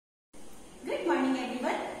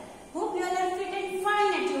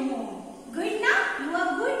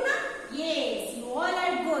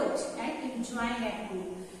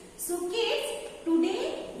So kids,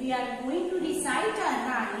 today we are going to recite a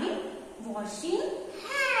rhyme, washing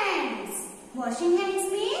hands. Washing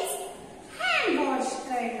hands means hand wash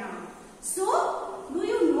karna. So, do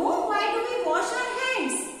you know why do we wash our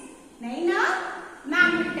hands? Nahi na?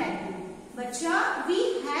 Ma'am will tell you. Bacha,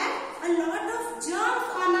 we have a lot of germs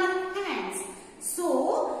on